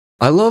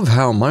I love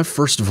how my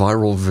first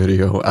viral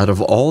video out of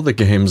all the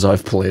games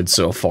I've played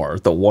so far,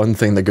 the one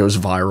thing that goes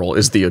viral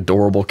is the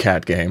adorable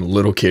cat game,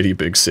 Little Kitty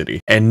Big City.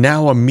 And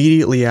now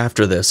immediately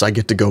after this, I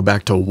get to go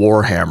back to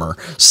Warhammer,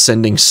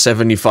 sending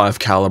 75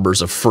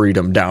 calibers of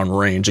freedom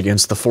downrange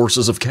against the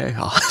forces of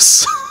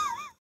chaos.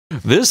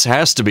 This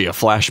has to be a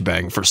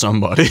flashbang for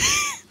somebody.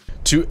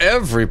 To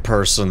every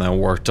person that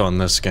worked on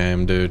this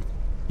game, dude,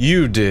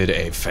 you did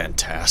a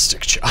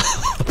fantastic job.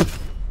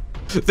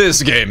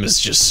 This game is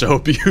just so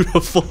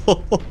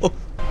beautiful.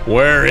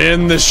 We're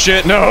in the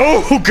shit.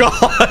 No,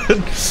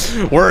 God.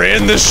 We're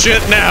in the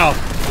shit now.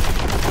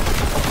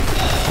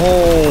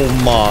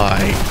 Oh my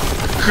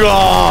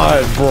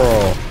God,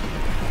 bro.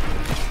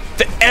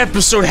 The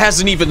episode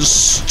hasn't even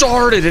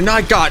started and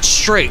I got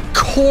straight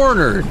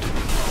cornered.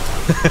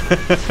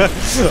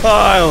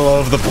 I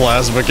love the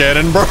plasma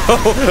cannon, bro.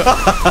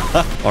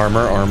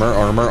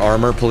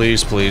 Armor,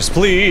 please, please,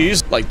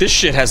 please. Like, this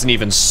shit hasn't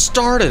even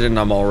started and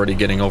I'm already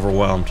getting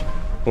overwhelmed.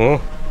 Oh,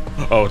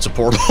 it's a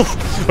portal.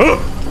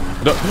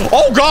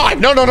 Oh God,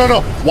 no.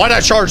 Why'd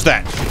I charge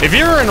that? If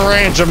you're in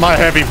range of my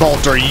heavy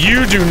bolter,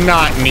 you do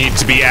not need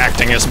to be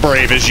acting as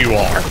brave as you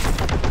are.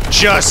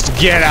 Just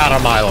get out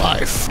of my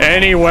life.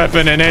 Any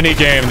weapon in any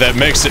game that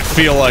makes it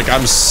feel like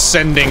I'm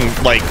sending,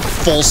 like,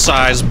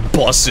 full-size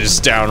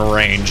buses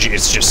downrange,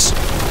 it's just...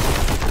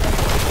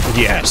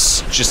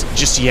 yes.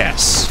 Just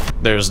yes.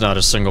 There's not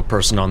a single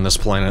person on this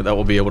planet that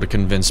will be able to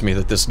convince me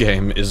that this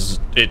game is...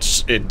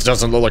 it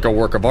doesn't look like a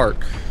work of art.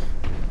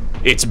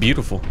 It's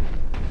beautiful.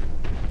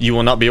 You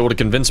will not be able to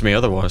convince me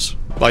otherwise.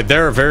 Like,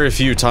 there are very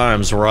few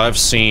times where I've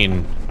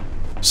seen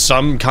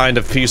some kind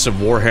of piece of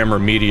Warhammer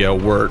media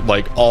where,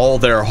 like, all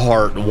their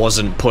heart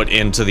wasn't put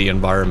into the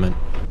environment.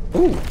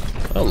 Ooh,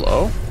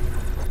 hello.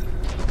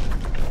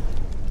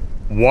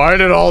 Why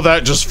did all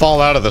that just fall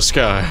out of the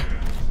sky?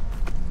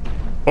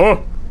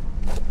 Oh!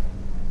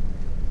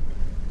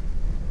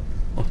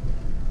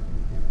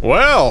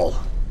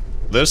 Well,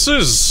 this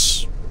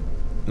is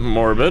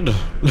morbid.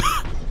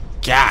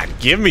 God,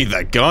 give me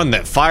the gun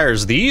that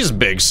fires these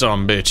big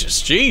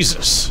sumbitches,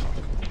 Jesus.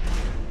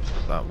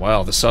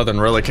 Wow, the Southern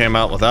really came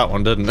out with that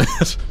one, didn't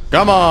it?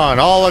 Come on,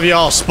 all of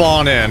y'all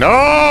spawn in.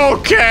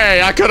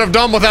 Okay, I could have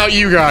done without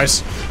you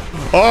guys.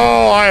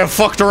 Oh, I have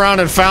fucked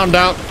around and found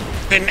out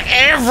in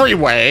every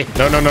way.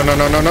 No.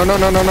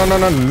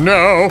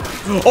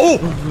 Oh,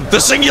 the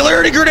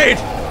singularity grenade.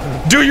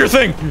 Do your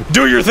thing.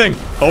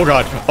 Oh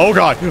God.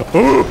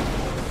 Ooh.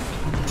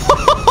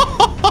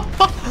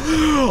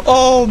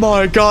 Oh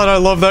my God, I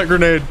love that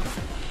grenade.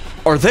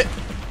 Are they?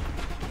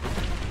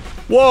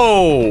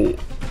 Whoa.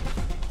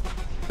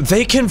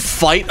 They can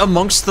fight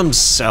amongst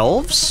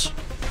themselves?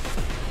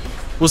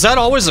 Was that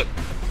always a...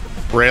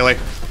 really?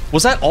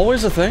 Was that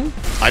always a thing?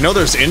 I know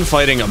there's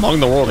infighting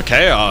among the World of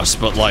Chaos,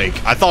 but, like,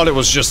 I thought it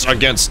was just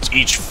against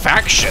each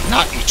faction,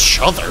 not each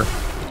other.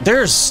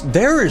 There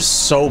is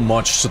so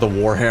much to the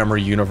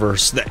Warhammer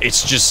universe that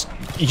it's just...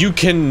 you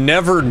can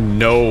never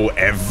know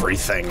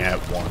everything at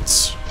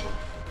once.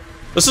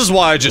 This is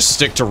why I just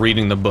stick to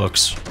reading the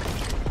books.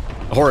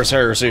 Horus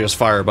Heresy is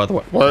fire, by the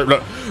way.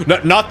 Well,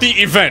 not the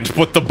event,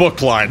 but the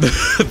book line.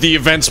 The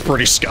event's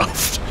pretty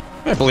scuffed.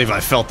 I believe I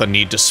felt the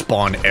need to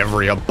spawn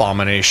every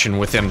abomination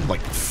within,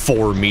 like,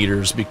 4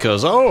 meters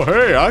because, oh,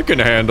 hey, I can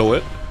handle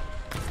it.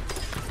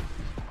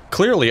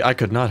 Clearly, I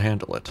could not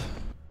handle it.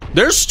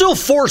 There's still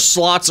 4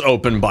 slots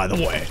open, by the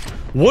way.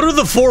 What are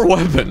the 4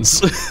 weapons?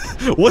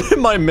 What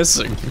am I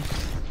missing?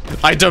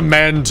 I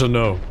demand to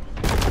know.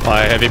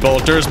 My heavy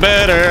bolter's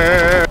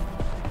better.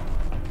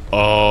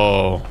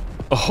 Oh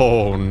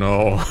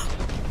no.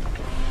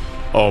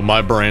 Oh,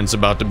 my brain's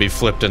about to be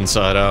flipped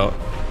inside out.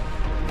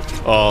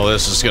 Oh,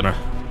 this is gonna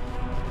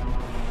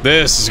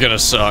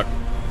suck.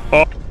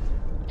 Oh.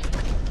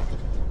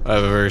 I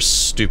have a very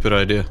stupid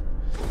idea.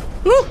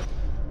 Oh!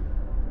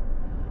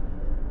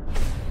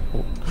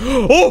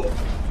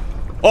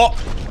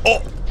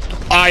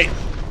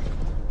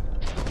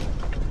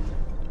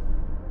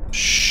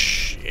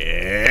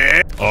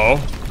 Shit. Oh.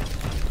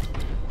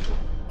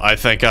 I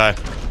think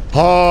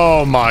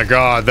oh my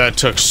God, that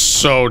took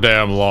so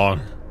damn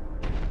long.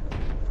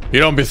 You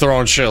don't be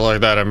throwing shit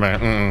like that at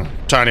me.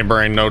 Tiny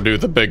brain, no do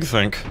the big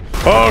think.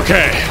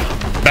 Okay,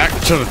 back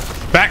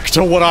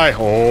to what I...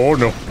 oh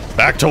no,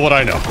 back to what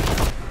I know.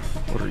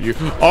 What are you...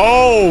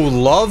 oh,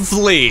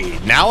 lovely.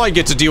 Now I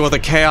get to deal with a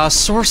Chaos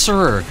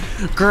Sorcerer.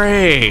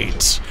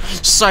 Great.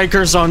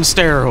 Psychers on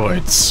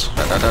steroids.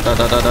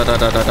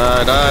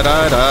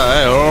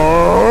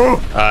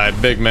 Oh. Alright,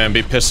 big man,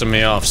 be pissing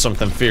me off.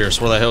 Something fierce.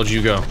 Where the hell'd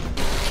you go?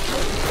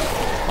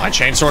 My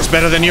chainsaw's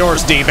better than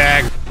yours,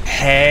 D-bag.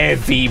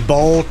 Heavy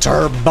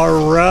bolter,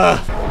 bruh.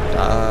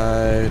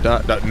 Die.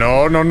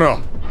 No.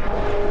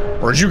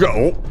 Where'd you go?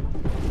 Oh.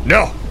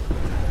 No.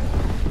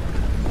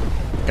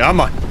 Come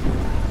on.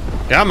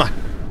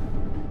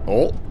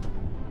 Oh.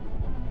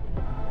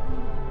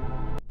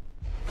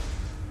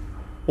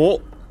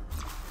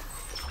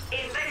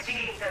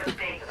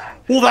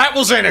 Well, that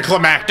was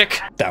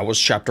anticlimactic. That was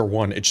chapter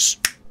 1. It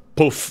just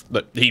poof,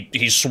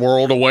 he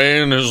swirled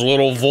away in his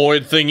little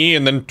void thingy,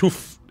 and then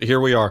poof, here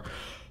we are.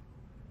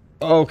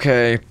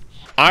 Okay.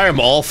 I am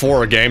all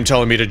for a game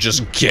telling me to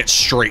just get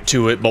straight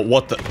to it, but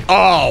what the—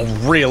 oh,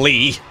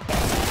 really?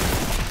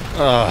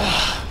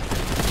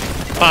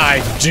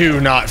 I do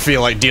not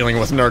feel like dealing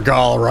with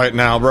Nergal right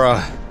now,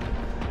 bruh.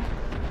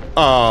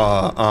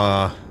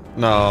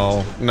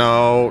 No.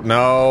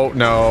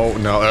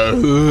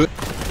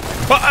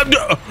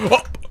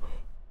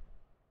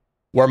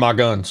 Where are my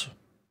guns?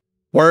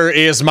 Where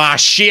is my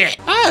shit?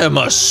 I am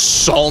a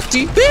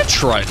salty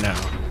bitch right now.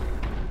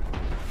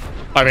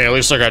 I mean, at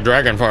least I got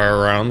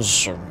Dragonfire rounds,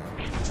 so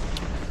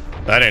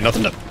that ain't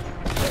nothing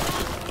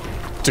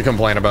to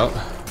complain about.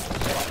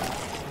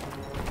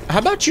 How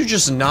about you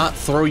just not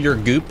throw your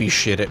goopy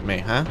shit at me,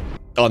 huh?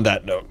 On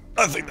that note,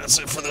 I think that's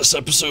it for this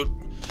episode.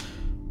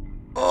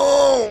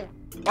 Oh,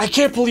 I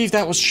can't believe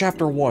that was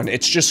chapter 1.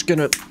 It's just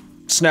gonna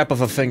snap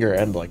of a finger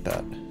end like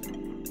that.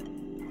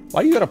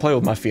 Why do you gotta play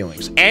with my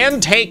feelings?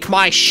 And take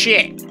my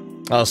shit!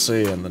 I'll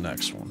see you in the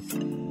next one.